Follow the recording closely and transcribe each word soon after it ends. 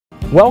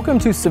Welcome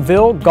to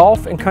Seville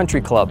Golf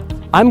Country Club.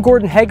 I'm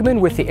Gordon Hegman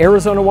with the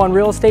Arizona One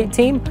Real Estate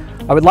team.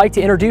 I would like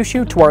to introduce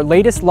you to our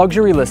latest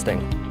luxury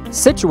listing.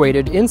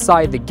 Situated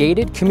inside the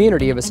gated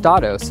community of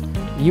Estados,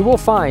 you will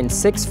find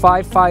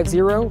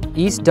 6550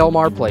 East Del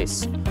Mar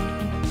Place.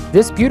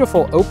 This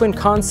beautiful open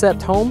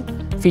concept home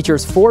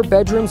features 4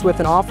 bedrooms with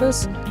an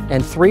office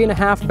and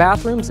 3.5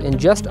 bathrooms in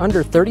just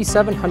under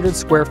 3,700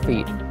 square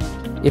feet.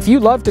 If you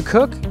love to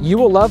cook, you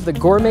will love the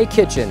gourmet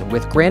kitchen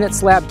with granite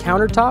slab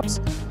countertops,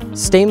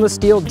 stainless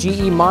steel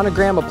GE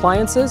Monogram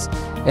appliances,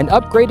 and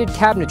upgraded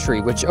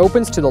cabinetry which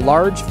opens to the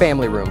large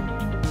family room.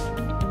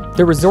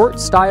 The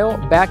resort-style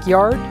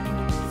backyard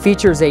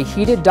features a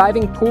heated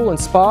diving pool and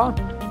spa,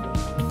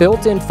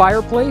 built-in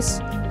fireplace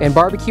and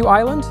barbecue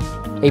island,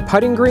 a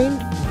putting green,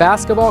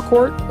 basketball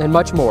court, and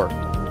much more.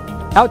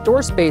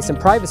 Outdoor space and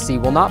privacy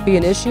will not be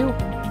an issue,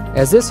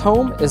 as this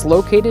home is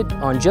located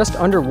on just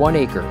under 1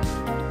 acre.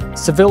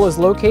 Seville is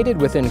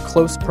located within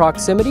close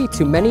proximity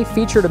to many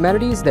featured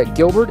amenities that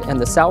Gilbert and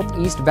the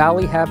Southeast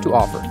Valley have to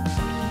offer.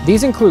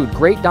 These include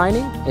great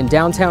dining in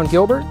downtown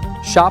Gilbert,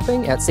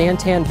 shopping at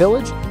Santan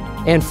Village,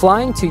 and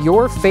flying to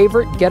your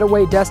favorite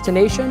getaway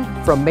destination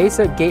from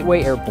Mesa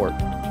Gateway Airport.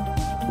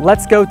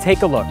 Let's go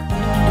take a look.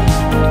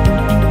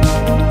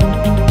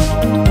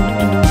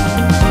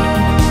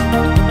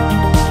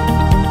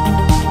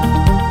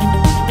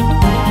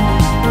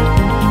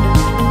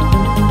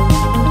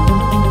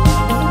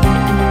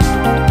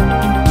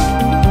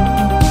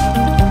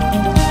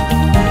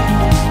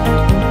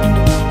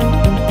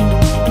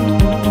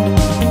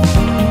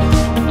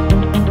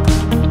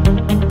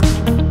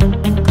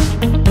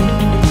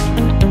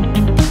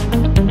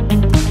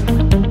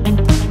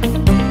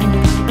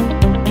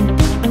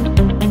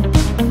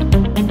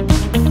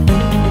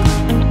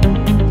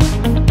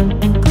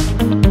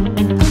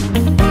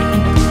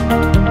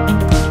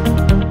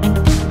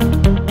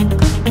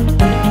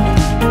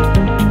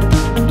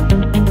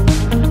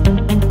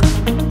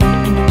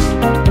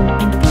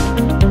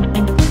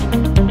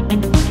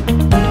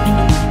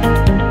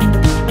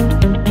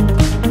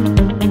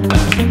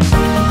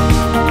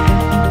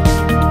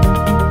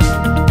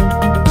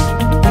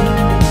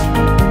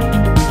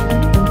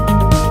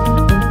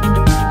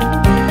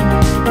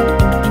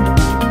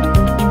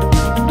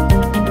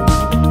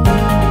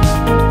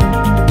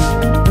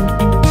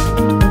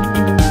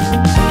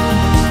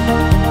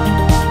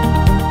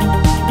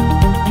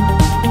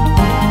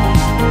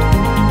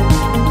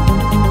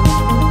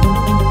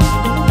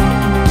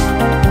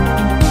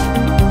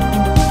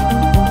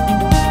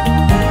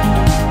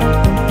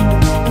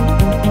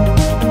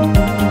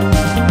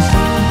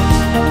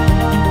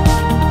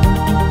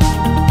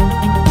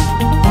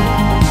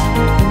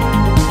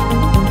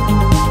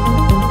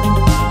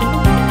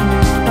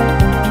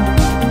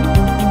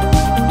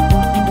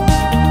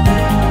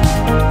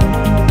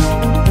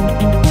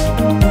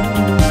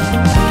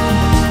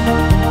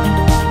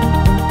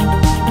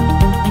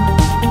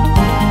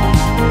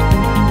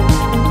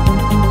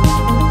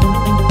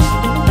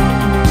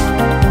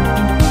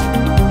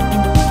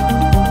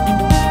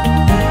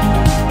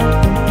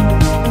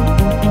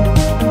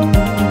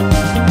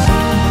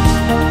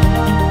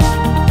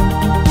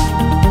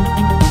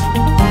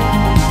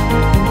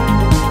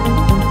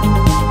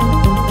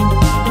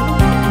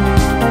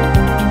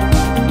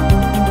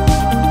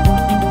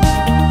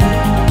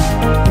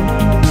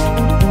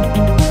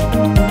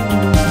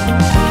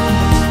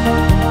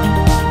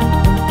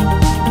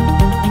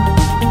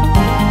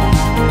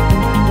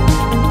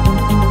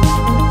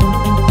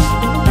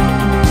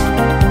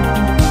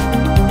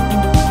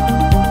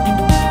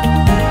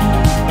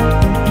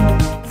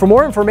 For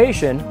more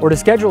information or to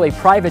schedule a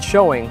private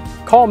showing,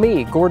 call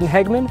me, Gordon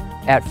Hegman,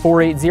 at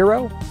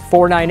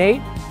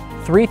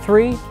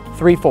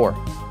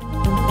 480-498-3334.